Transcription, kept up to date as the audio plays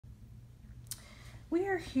We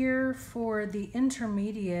are here for the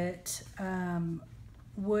intermediate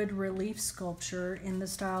wood relief sculpture in the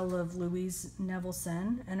style of Louise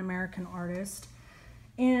Nevelson, an American artist.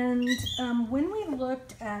 And when we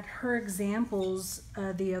looked at her examples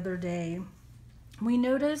the other day, we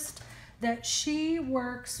noticed that she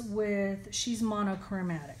works with, she's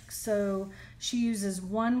monochromatic. So she uses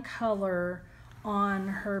one color on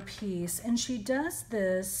her piece, and she does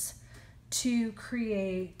this to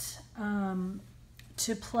create,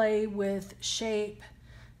 to play with shape,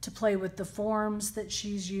 to play with the forms that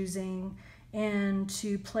she's using, and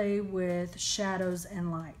to play with shadows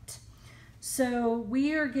and light. So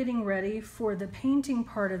we are getting ready for the painting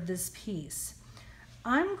part of this piece.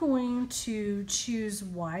 I'm going to choose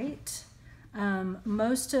white.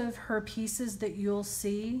 Most of her pieces that you'll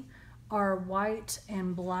see are white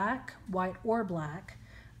and black, white or black.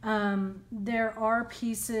 There are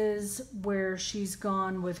pieces where she's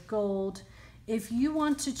gone with gold. If you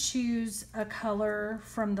want to choose a color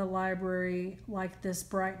from the library like this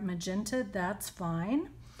bright magenta, that's fine.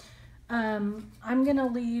 I'm gonna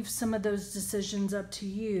leave some of those decisions up to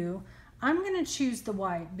you. I'm gonna choose the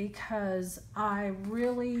white because I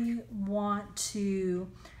really want to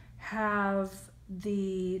have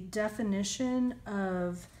the definition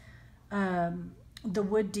of the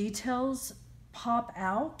wood details pop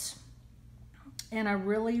out, and I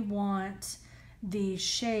really want the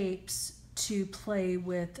shapes to play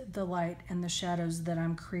with the light and the shadows that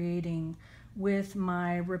I'm creating with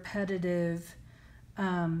my repetitive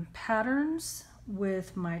patterns,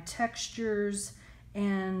 with my textures,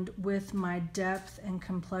 and with my depth and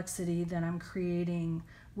complexity that I'm creating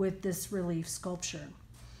with this relief sculpture.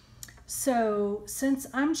 So since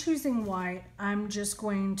I'm choosing white, I'm just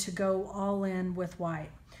going to go all in with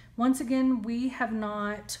white. Once again, we have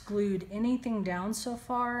not glued anything down so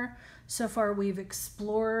far. So far we've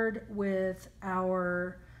explored with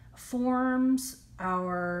our forms,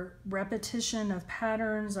 our repetition of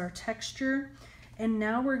patterns, our texture, and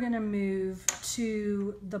now we're going to move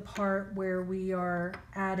to the part where we are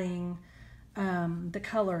adding the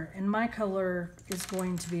color, and my color is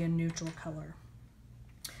going to be a neutral color.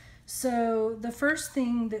 So the first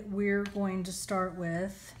thing that we're going to start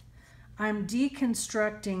with, I'm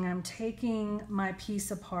deconstructing, I'm taking my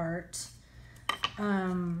piece apart.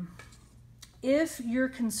 If you're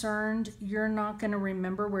concerned you're not going to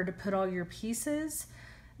remember where to put all your pieces,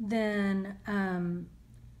 then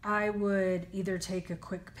I would either take a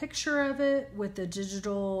quick picture of it with a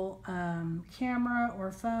digital camera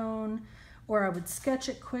or phone, or I would sketch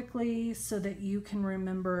it quickly so that you can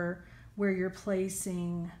remember where you're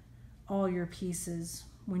placing all your pieces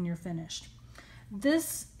when you're finished.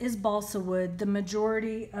 This is balsa wood. The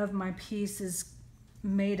majority of my piece is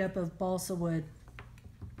made up of balsa wood.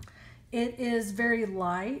 It is very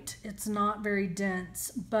light, it's not very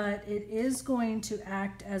dense, but it is going to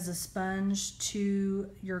act as a sponge to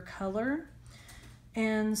your color.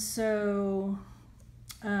 And so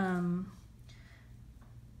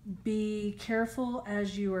be careful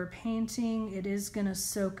as you are painting. It is going to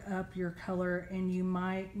soak up your color, and you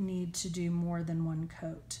might need to do more than one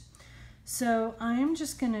coat. So I'm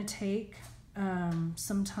just going to take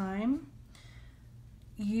some time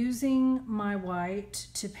using my white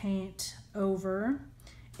to paint over.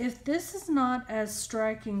 If this is not as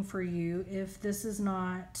striking for you, if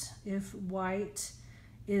white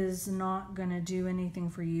is not going to do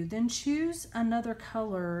anything for you, then choose another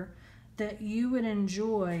color that you would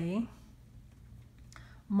enjoy.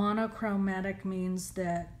 Monochromatic means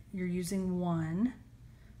that you're using one.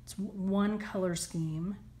 It's one color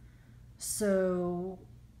scheme. So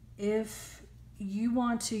if you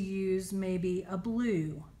want to use maybe a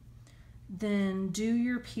blue, then do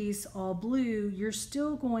your piece all blue. You're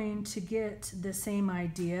still going to get the same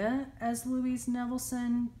idea as Louise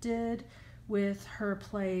Nevelson did with her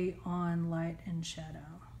play on light and shadow.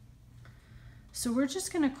 So we're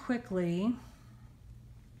just going to quickly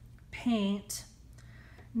paint.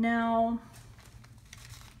 Now,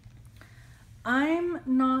 I'm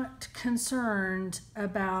not concerned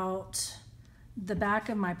about the back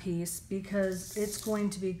of my piece because it's going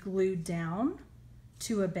to be glued down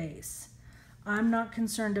to a base. I'm not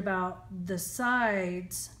concerned about the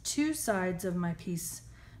sides, two sides of my piece,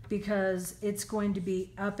 because it's going to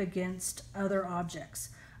be up against other objects.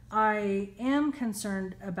 I am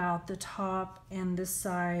concerned about the top and this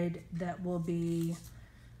side that will be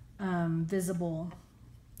visible.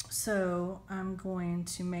 So I'm going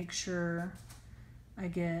to make sure I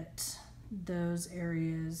get those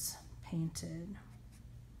areas painted.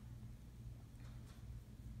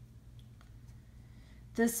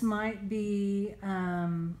 This might be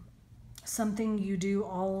something you do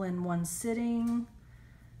all in one sitting.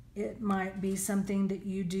 It might be something that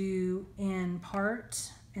you do in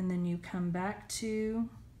part and then you come back to.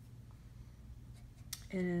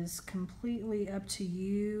 It is completely up to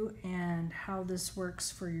you and how this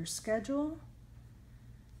works for your schedule.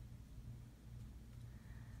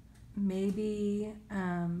 Maybe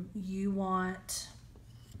you want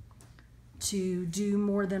to do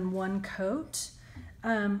more than one coat.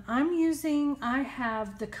 I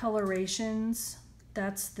have the Colorations.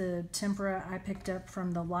 That's the tempera I picked up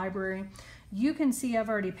from the library. You can see I've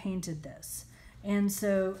already painted this. And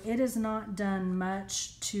so it has not done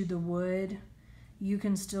much to the wood. You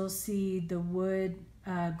can still see the wood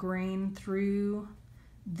grain through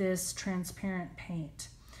this transparent paint.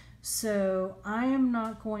 So I am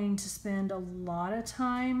not going to spend a lot of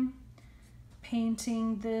time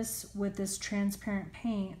painting this with this transparent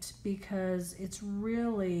paint because it's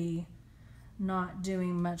really not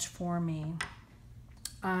doing much for me.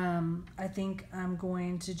 I think I'm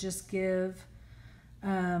going to just give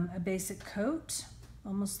a basic coat,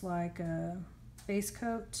 almost like a base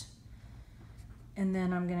coat, and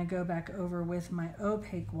then I'm going to go back over with my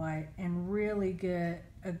opaque white and really get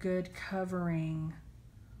a good covering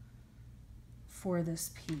for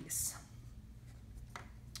this piece.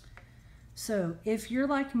 So if you're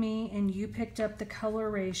like me and you picked up the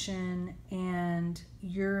coloration and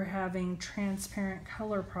you're having transparent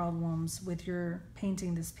color problems with your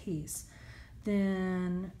painting this piece,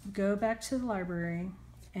 then go back to the library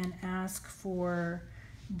and ask for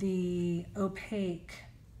the opaque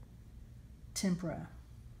tempera.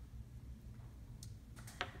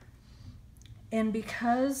 And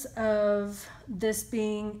because of this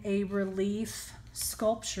being a relief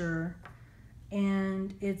sculpture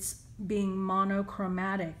and it's being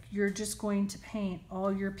monochromatic, you're just going to paint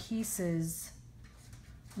all your pieces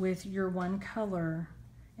with your one color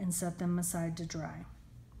and set them aside to dry.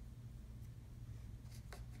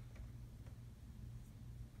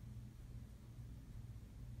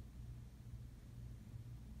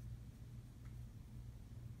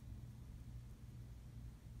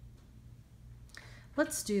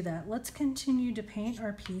 Let's do that. Let's continue to paint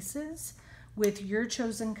our pieces with your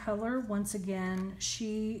chosen color. Once again,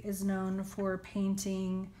 she is known for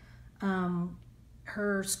painting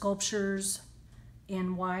her sculptures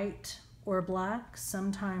in white or black,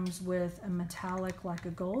 sometimes with a metallic like a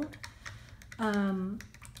gold.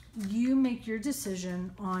 You make your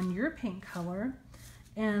decision on your paint color,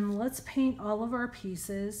 and let's paint all of our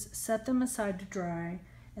pieces, set them aside to dry,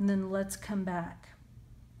 and then let's come back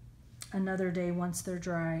another day once they're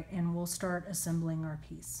dry and we'll start assembling our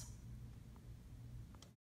piece.